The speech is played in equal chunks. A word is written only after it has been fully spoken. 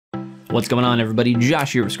What's going on, everybody?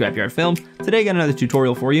 Josh here with Scrapyard Film. Today I got another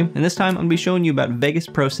tutorial for you, and this time I'm going to be showing you about Vegas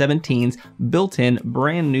Pro 17's built-in,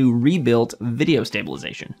 brand new, rebuilt video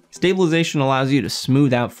stabilization. Stabilization allows you to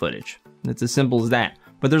smooth out footage. It's as simple as that.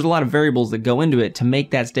 But there's a lot of variables that go into it to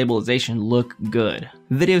make that stabilization look good.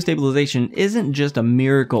 Video stabilization isn't just a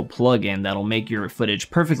miracle plugin that'll make your footage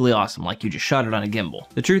perfectly awesome like you just shot it on a gimbal.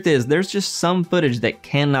 The truth is, there's just some footage that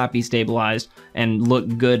cannot be stabilized and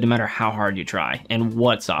look good no matter how hard you try and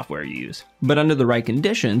what software you use. But under the right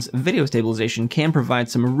conditions, video stabilization can provide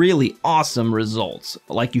some really awesome results.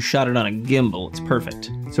 Like you shot it on a gimbal, it's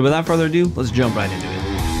perfect. So without further ado, let's jump right into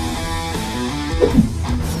it.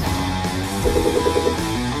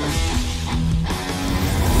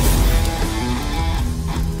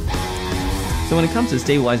 So when it comes to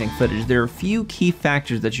stabilizing footage, there are a few key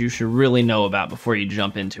factors that you should really know about before you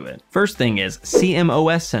jump into it. First thing is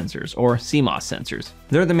CMOS sensors, or CMOS sensors.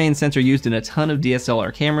 They're the main sensor used in a ton of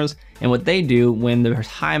DSLR cameras, and what they do when there's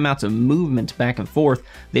high amounts of movement back and forth,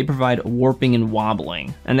 they provide warping and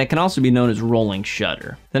wobbling, and that can also be known as rolling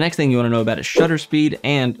shutter. The next thing you want to know about is shutter speed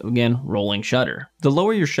and, again, rolling shutter. The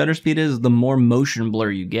lower your shutter speed is, the more motion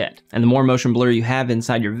blur you get, and the more motion blur you have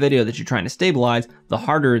inside your video that you're trying to stabilize, the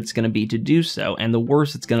harder it's going to be to do so, and the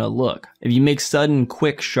worse it's going to look. If you make sudden,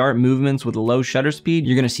 quick, sharp movements with a low shutter speed,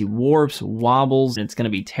 you're going to see warps, wobbles, and it's going to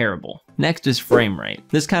be terrible. Next is frame rate.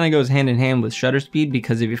 This kind of goes hand in hand with shutter speed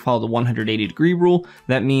because if you follow the 180-degree rule,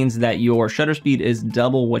 that means that your shutter speed is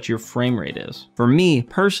double what your frame rate is. For me,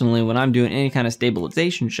 personally, when I'm doing any kind of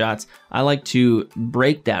stabilization shots, I like to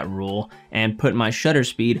break that rule and put my shutter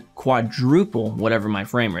speed quadruple whatever my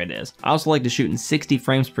frame rate is. I also like to shoot in 60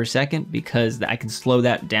 frames per second because I can slow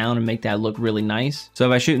that down and make that look really nice. So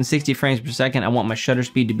if I shoot in 60 frames per second, I want my shutter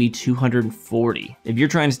speed to be 240. If you're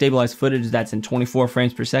trying to stabilize footage that's in 24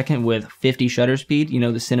 frames per second with 50 shutter speed, you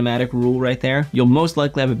know, the cinematic rule right there, you'll most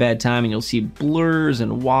likely have a bad time and you'll see blurs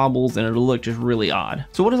and wobbles and it'll look just really odd.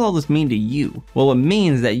 So what does all this mean to you? Well, it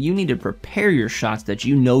means that you need to prepare your shots that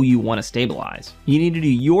you know you want to stabilize. You need to do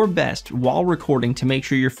your best while recording to make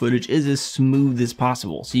sure your footage is as smooth as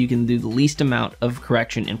possible so you can do the least amount of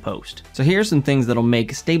correction in post. So here are some things that'll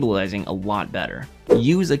make stabilizing a lot better.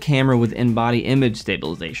 Use a camera with in-body image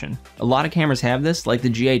stabilization. A lot of cameras have this, like the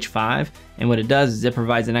GH5, and what it does is it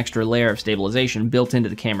provides an extra layer of stabilization built into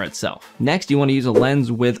the camera itself. Next, you want to use a lens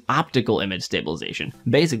with optical image stabilization.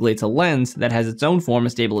 Basically, it's a lens that has its own form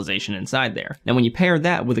of stabilization inside there. Now, when you pair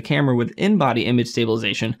that with a camera with in-body image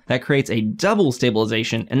stabilization, that creates a double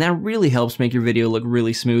stabilization, and that really helps make your video look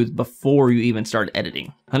really smooth before you even start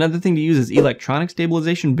editing. Another thing to use is electronic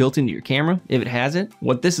stabilization built into your camera, if it has it.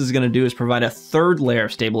 What this is going to do is provide a third layer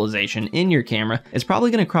of stabilization in your camera. It's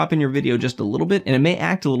probably going to crop in your video just a little bit, and it may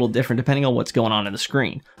act a little different depending on what's going on in the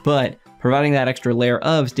screen. But providing that extra layer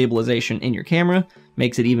of stabilization in your camera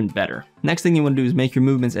makes it even better. Next thing you want to do is make your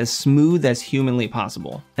movements as smooth as humanly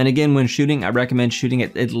possible. And again, when shooting, I recommend shooting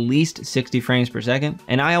at least 60 frames per second.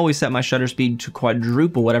 And I always set my shutter speed to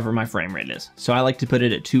quadruple whatever my frame rate is. So I like to put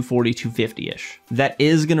it at 240, 250-ish. That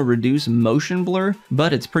is going to reduce motion blur,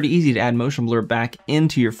 but it's pretty easy to add motion blur back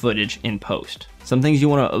into your footage in post. Some things you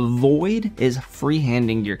want to avoid is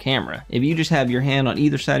freehanding your camera. If you just have your hand on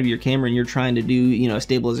either side of your camera and you're trying to do, you know,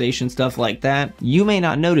 stabilization stuff like that, you may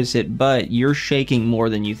not notice it, but you're shaking more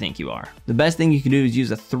than you think you are. The best thing you can do is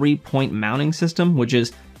use a 3-point mounting system, which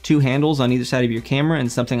is 2 handles on either side of your camera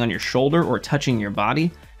and something on your shoulder or touching your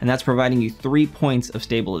body, and that's providing you 3 points of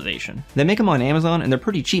stabilization. They make them on Amazon and they're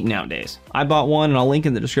pretty cheap nowadays. I bought one and I'll link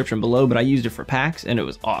in the description below, but I used it for packs and it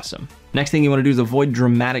was awesome. Next thing you want to do is avoid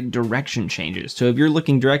dramatic direction changes. So if you're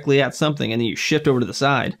looking directly at something and then you shift over to the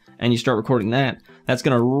side and you start recording that, that's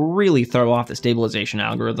going to really throw off the stabilization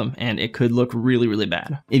algorithm and it could look really, really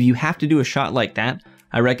bad. If you have to do a shot like that,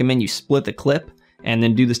 I recommend you split the clip and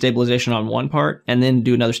then do the stabilization on one part and then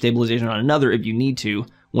do another stabilization on another if you need to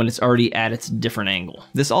when it's already at its different angle.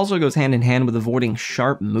 This also goes hand in hand with avoiding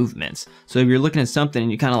sharp movements. So if you're looking at something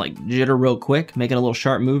and you kind of like jitter real quick, making a little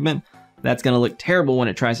sharp movement, that's going to look terrible when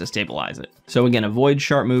it tries to stabilize it. So again, avoid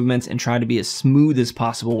sharp movements and try to be as smooth as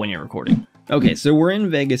possible when you're recording. Okay, so we're in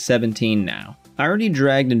Vegas 17 now. I already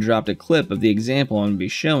dragged and dropped a clip of the example I'm going to be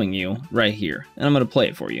showing you right here, and I'm going to play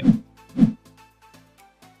it for you.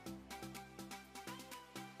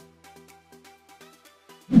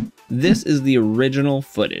 This is the original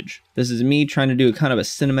footage. This is me trying to do a kind of a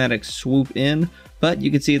cinematic swoop in, but you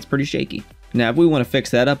can see it's pretty shaky. Now, if we want to fix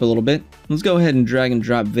that up a little bit, let's go ahead and drag and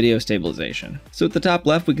drop video stabilization. So at the top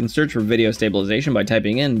left, we can search for video stabilization by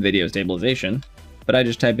typing in video stabilization, but I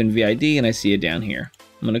just type in VID and I see it down here.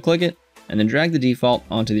 I'm going to click it and then drag the default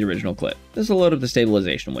onto the original clip. This will load up the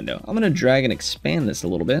stabilization window. I'm going to drag and expand this a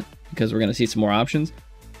little bit because we're going to see some more options.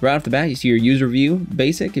 Right off the bat, you see your user view,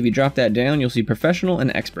 basic. If you drop that down, you'll see professional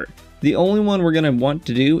and expert. The only one we're gonna want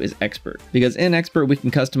to do is expert, because in expert, we can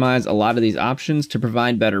customize a lot of these options to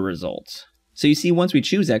provide better results. So you see, once we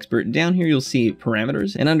choose expert, down here you'll see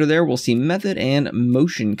parameters, and under there we'll see method and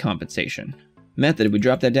motion compensation. Method, if we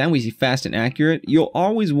drop that down, we see fast and accurate. You'll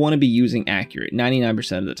always want to be using accurate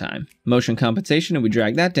 99% of the time. Motion compensation, if we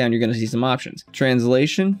drag that down, you're going to see some options.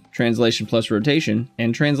 Translation, translation plus rotation,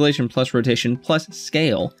 and translation plus rotation plus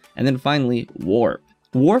scale, and then finally warp.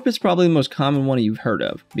 Warp is probably the most common one you've heard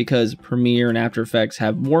of, because Premiere and After Effects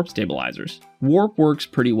have warp stabilizers. Warp works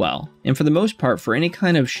pretty well, and for the most part, for any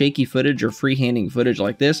kind of shaky footage or freehanding footage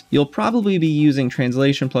like this, you'll probably be using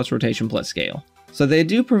translation plus rotation plus scale. So they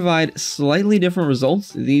do provide slightly different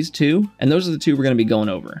results, these two, and those are the two we're going to be going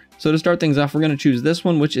over. So to start things off, we're going to choose this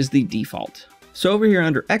one, which is the default. So over here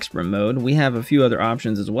under expert mode, we have a few other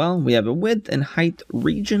options as well. We have a width and height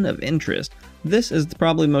region of interest. This is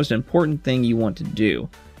probably the most important thing you want to do.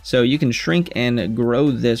 So you can shrink and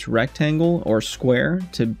grow this rectangle or square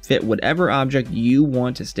to fit whatever object you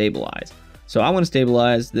want to stabilize. So I want to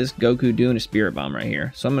stabilize this Goku doing a spirit bomb right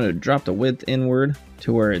here. So I'm going to drop the width inward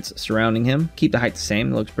to where it's surrounding him. Keep the height the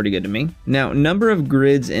same, it looks pretty good to me. Now, number of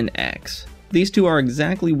grids in X. These two are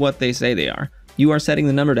exactly what they say they are. You are setting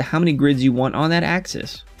the number to how many grids you want on that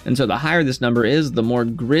axis. And so the higher this number is, the more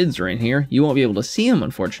grids are in here. You won't be able to see them,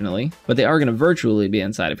 unfortunately, but they are going to virtually be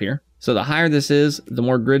inside of here. So the higher this is, the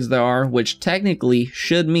more grids there are, which technically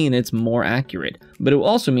should mean it's more accurate. But it will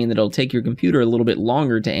also mean that it'll take your computer a little bit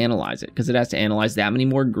longer to analyze it, because it has to analyze that many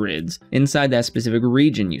more grids inside that specific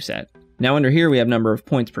region you set. Now under here we have number of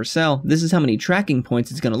points per cell. This is how many tracking points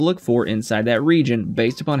it's going to look for inside that region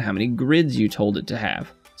based upon how many grids you told it to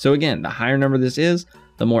have. So again, the higher number this is,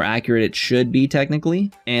 the more accurate it should be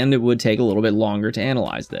technically, and it would take a little bit longer to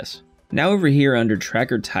analyze this. Now over here under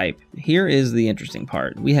tracker type, here is the interesting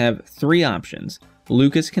part. We have three options.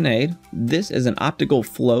 Lucas Kinect, this is an optical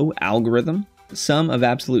flow algorithm. Sum of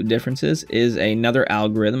absolute differences is another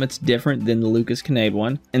algorithm. It's different than the Lucas Kinect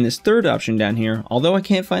one. And this third option down here, although I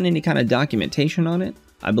can't find any kind of documentation on it,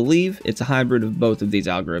 I believe it's a hybrid of both of these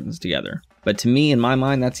algorithms together. But to me, in my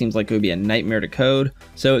mind, that seems like it would be a nightmare to code,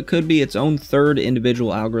 so it could be its own third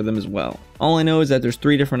individual algorithm as well. All I know is that there's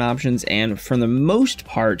three different options, and for the most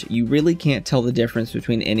part, you really can't tell the difference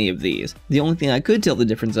between any of these. The only thing I could tell the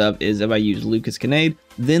difference of is if I use Lucas Kinect,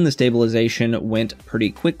 then the stabilization went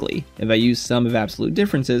pretty quickly. If I use sum of absolute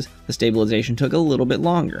differences, the stabilization took a little bit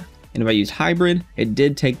longer. And if I use hybrid, it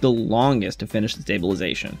did take the longest to finish the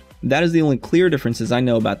stabilization. That is the only clear differences I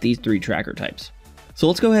know about these three tracker types. So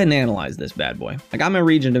let's go ahead and analyze this bad boy. I got my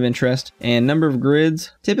region of interest and number of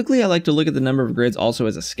grids. Typically I like to look at the number of grids also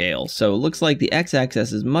as a scale. So it looks like the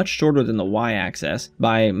x-axis is much shorter than the y-axis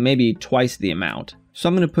by maybe twice the amount. So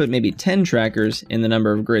I'm going to put maybe 10 trackers in the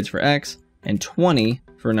number of grids for x and 20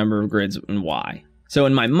 for number of grids in y. So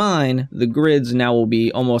in my mind, the grids now will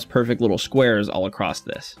be almost perfect little squares all across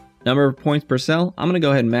this. Number of points per cell, I'm going to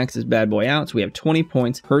go ahead and max this bad boy out so we have 20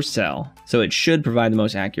 points per cell. So it should provide the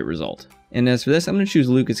most accurate result. And as for this, I'm going to choose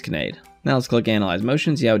Lucas Kinect. Now let's click Analyze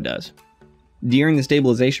Motion, see how it does. During the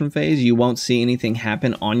stabilization phase, you won't see anything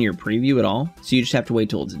happen on your preview at all, so you just have to wait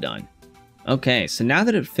till it's done. Okay, so now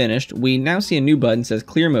that it's finished, we now see a new button that says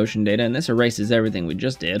Clear Motion Data, and this erases everything we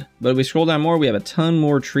just did. But if we scroll down more, we have a ton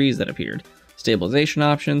more trees that appeared. Stabilization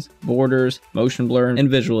options, borders, motion blur, and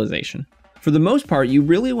visualization. For the most part, you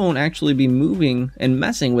really won't actually be moving and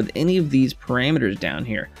messing with any of these parameters down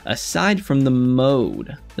here, aside from the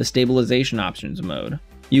mode, the stabilization options mode.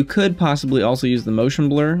 You could possibly also use the motion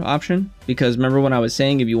blur option, because remember when I was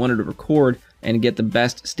saying if you wanted to record and get the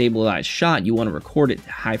best stabilized shot, you want to record it at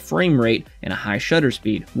high frame rate and a high shutter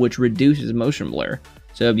speed, which reduces motion blur.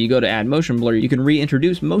 So if you go to add motion blur, you can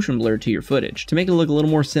reintroduce motion blur to your footage to make it look a little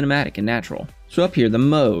more cinematic and natural. So up here, the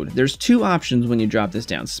mode, there's two options when you drop this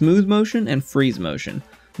down, smooth motion and freeze motion.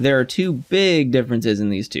 There are two big differences in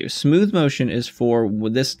these two. Smooth motion is for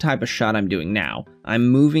this type of shot I'm doing now. I'm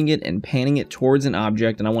moving it and panning it towards an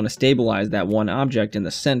object and I want to stabilize that one object in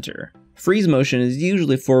the center. Freeze motion is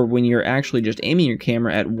usually for when you're actually just aiming your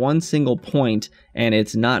camera at one single point and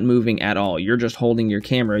it's not moving at all. You're just holding your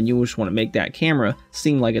camera and you just want to make that camera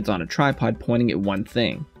seem like it's on a tripod pointing at one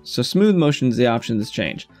thing. So smooth motion is the option that's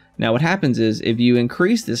changed. Now what happens is if you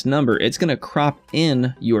increase this number, it's going to crop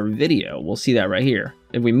in your video. We'll see that right here.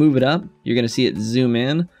 If we move it up, you're going to see it zoom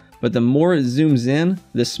in, but the more it zooms in,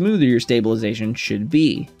 the smoother your stabilization should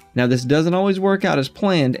be. Now this doesn't always work out as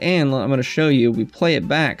planned, and I'm going to show you, we play it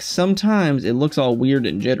back, sometimes it looks all weird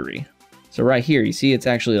and jittery. So right here, you see it's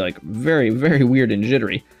actually like very, very weird and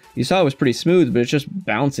jittery. You saw it was pretty smooth, but it's just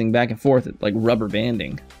bouncing back and forth like rubber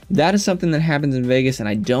banding. That is something that happens in Vegas, and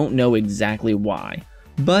I don't know exactly why.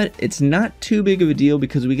 But it's not too big of a deal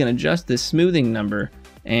because we can adjust this smoothing number,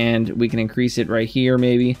 and we can increase it right here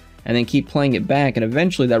maybe, and then keep playing it back, and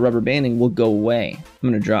eventually that rubber banding will go away. I'm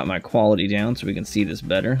gonna drop my quality down so we can see this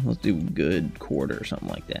better. Let's do good quarter or something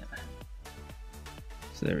like that.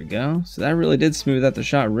 So there we go. So that really did smooth out the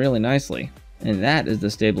shot really nicely. And that is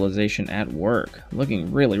the stabilization at work.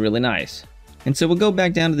 Looking really, really nice. And so we'll go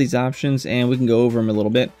back down to these options and we can go over them a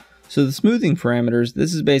little bit. So the smoothing parameters,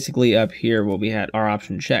 this is basically up here where we had our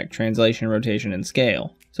option checked, translation, rotation, and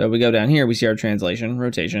scale. So if we go down here, we see our translation,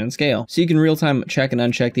 rotation, and scale. So you can real-time check and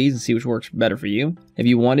uncheck these and see which works better for you. If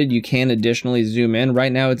you wanted, you can additionally zoom in.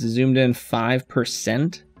 Right now it's zoomed in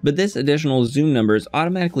 5%. But this additional zoom number is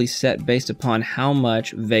automatically set based upon how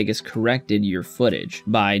much Vegas corrected your footage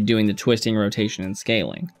by doing the twisting, rotation, and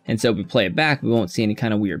scaling. And so if we play it back, we won't see any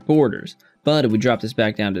kind of weird borders. But if we drop this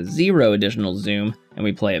back down to 0 additional zoom and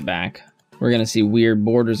we play it back, we're gonna see weird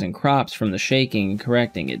borders and crops from the shaking and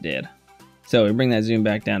correcting it did. So we bring that zoom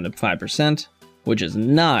back down to 5%, which is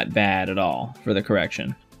not bad at all for the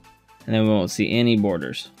correction. And then we won't see any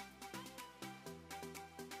borders.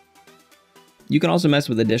 You can also mess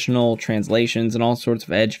with additional translations and all sorts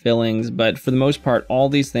of edge fillings, but for the most part, all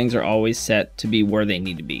these things are always set to be where they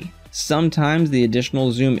need to be. Sometimes the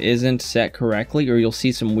additional zoom isn't set correctly, or you'll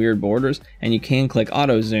see some weird borders, and you can click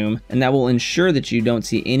auto zoom, and that will ensure that you don't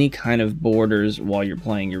see any kind of borders while you're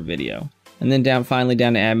playing your video. And then finally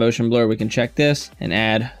down to add motion blur, we can check this and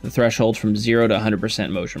add the threshold from 0 to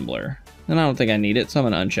 100% motion blur. And I don't think I need it, so I'm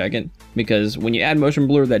gonna uncheck it, because when you add motion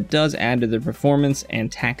blur, that does add to the performance and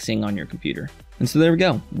taxing on your computer. And so there we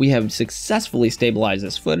go. We have successfully stabilized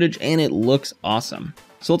this footage and it looks awesome.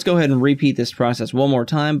 So let's go ahead and repeat this process one more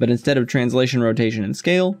time, but instead of translation, rotation, and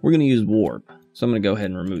scale, we're gonna use warp. So I'm gonna go ahead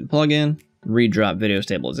and remove the plugin, redrop video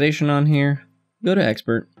stabilization on here, go to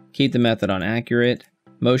expert, keep the method on accurate,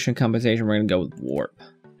 motion compensation, we're gonna go with warp.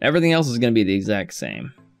 Everything else is gonna be the exact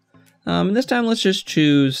same. And this time let's just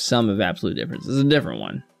choose sum of absolute difference. This is a different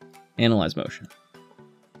one. Analyze motion.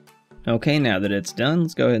 Okay, now that it's done,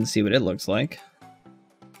 let's go ahead and see what it looks like.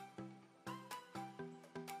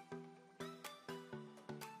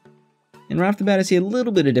 And right off the bat, I see a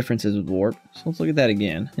little bit of differences with warp. So let's look at that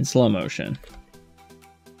again in slow motion.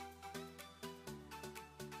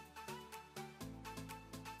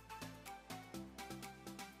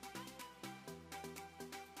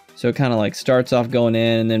 So it kind of like starts off going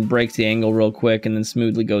in and then breaks the angle real quick and then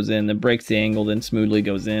smoothly goes in, then breaks the angle, then smoothly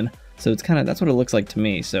goes in. So it's kind of, that's what it looks like to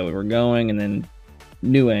me. So we're going and then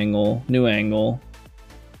new angle,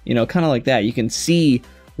 you know, kind of like that. You can see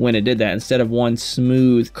when it did that. Instead of one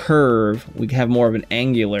smooth curve, we have more of an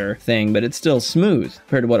angular thing, but it's still smooth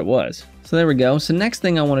compared to what it was. So there we go. So next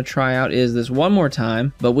thing I want to try out is this one more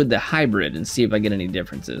time, but with the hybrid and see if I get any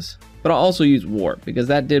differences. But I'll also use warp because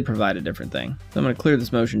that did provide a different thing. So I'm going to clear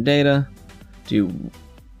this motion data, do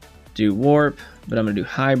warp, but I'm going to do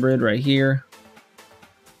hybrid right here.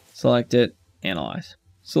 Select it, analyze.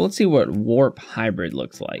 So let's see what warp hybrid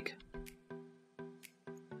looks like.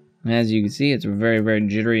 As you can see, it's very, very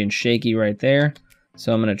jittery and shaky right there.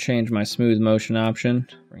 So I'm going to change my smooth motion option.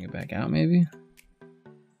 Bring it back out maybe.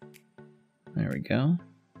 There we go.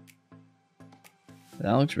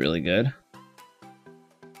 That looks really good.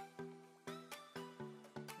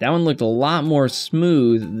 That one looked a lot more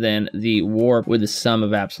smooth than the warp with the sum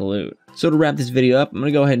of absolute. So to wrap this video up, I'm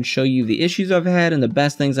going to go ahead and show you the issues I've had and the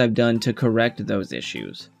best things I've done to correct those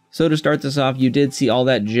issues. So to start this off, you did see all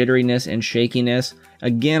that jitteriness and shakiness.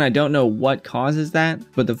 Again, I don't know what causes that,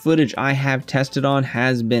 but the footage I have tested on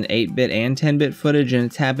has been 8-bit and 10-bit footage, and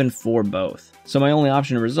it's happened for both. So my only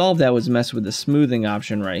option to resolve that was mess with the smoothing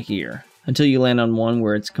option right here, until you land on one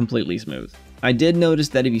where it's completely smooth. I did notice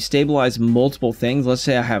that if you stabilize multiple things, let's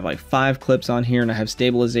say I have like 5 clips on here and I have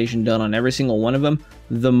stabilization done on every single one of them,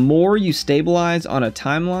 the more you stabilize on a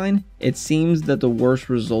timeline, it seems that the worse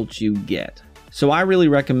results you get. So I really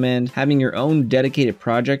recommend having your own dedicated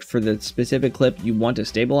project for the specific clip you want to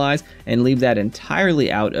stabilize and leave that entirely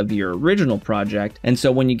out of your original project. And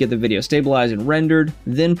so when you get the video stabilized and rendered,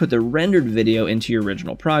 then put the rendered video into your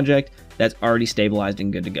original project that's already stabilized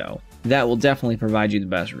and good to go. That will definitely provide you the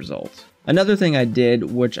best results. Another thing I did,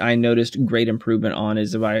 which I noticed great improvement on,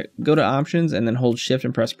 is if I go to options and then hold shift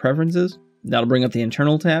and press preferences, that'll bring up the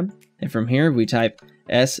internal tab. And from here, if we type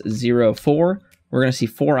S04, we're going to see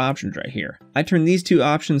 4 options right here. I turned these 2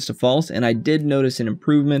 options to false, and I did notice an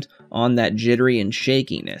improvement on that jittery and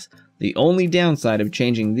shakiness. The only downside of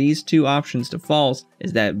changing these 2 options to false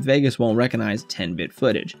is that Vegas won't recognize 10-bit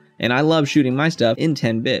footage. And I love shooting my stuff in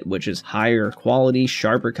 10-bit, which is higher quality,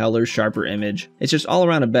 sharper colors, sharper image. It's just all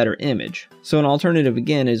around a better image. So an alternative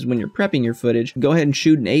again is when you're prepping your footage, go ahead and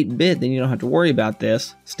shoot in 8-bit, then you don't have to worry about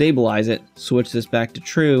this. Stabilize it, switch this back to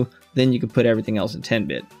true, then you can put everything else in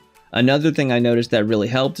 10-bit. Another thing I noticed that really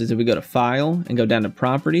helps is if we go to File and go down to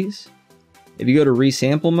Properties, if you go to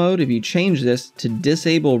Resample mode, if you change this to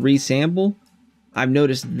Disable Resample, I've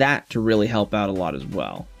noticed that to really help out a lot as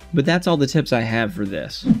well. But that's all the tips I have for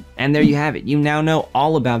this. And there you have it. You now know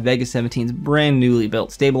all about Vegas 17's brand newly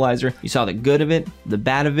built stabilizer. You saw the good of it, the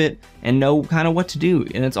bad of it, and know kind of what to do,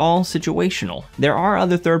 and it's all situational. There are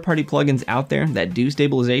other third-party plugins out there that do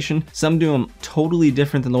stabilization. Some do them totally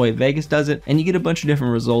different than the way Vegas does it, and you get a bunch of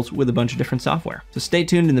different results with a bunch of different software. So stay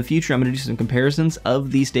tuned in the future. I'm gonna do some comparisons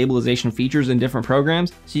of these stabilization features in different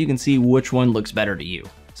programs so you can see which one looks better to you.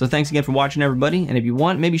 So thanks again for watching, everybody, and if you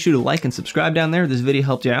want, maybe shoot a like and subscribe down there if this video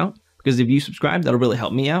helped you out, because if you subscribe, that'll really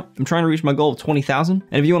help me out. I'm trying to reach my goal of 20,000,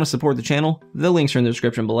 and if you want to support the channel, the links are in the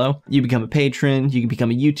description below. You become a patron, you can become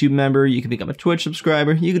a YouTube member, you can become a Twitch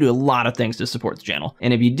subscriber, you can do a lot of things to support the channel.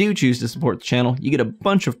 And if you do choose to support the channel, you get a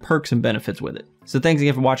bunch of perks and benefits with it. So thanks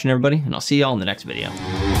again for watching, everybody, and I'll see y'all in the next video.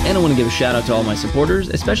 And I want to give a shout out to all my supporters,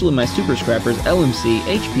 especially my super scrappers, LMC,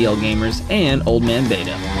 HPL Gamers, and Old Man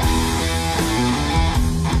Beta.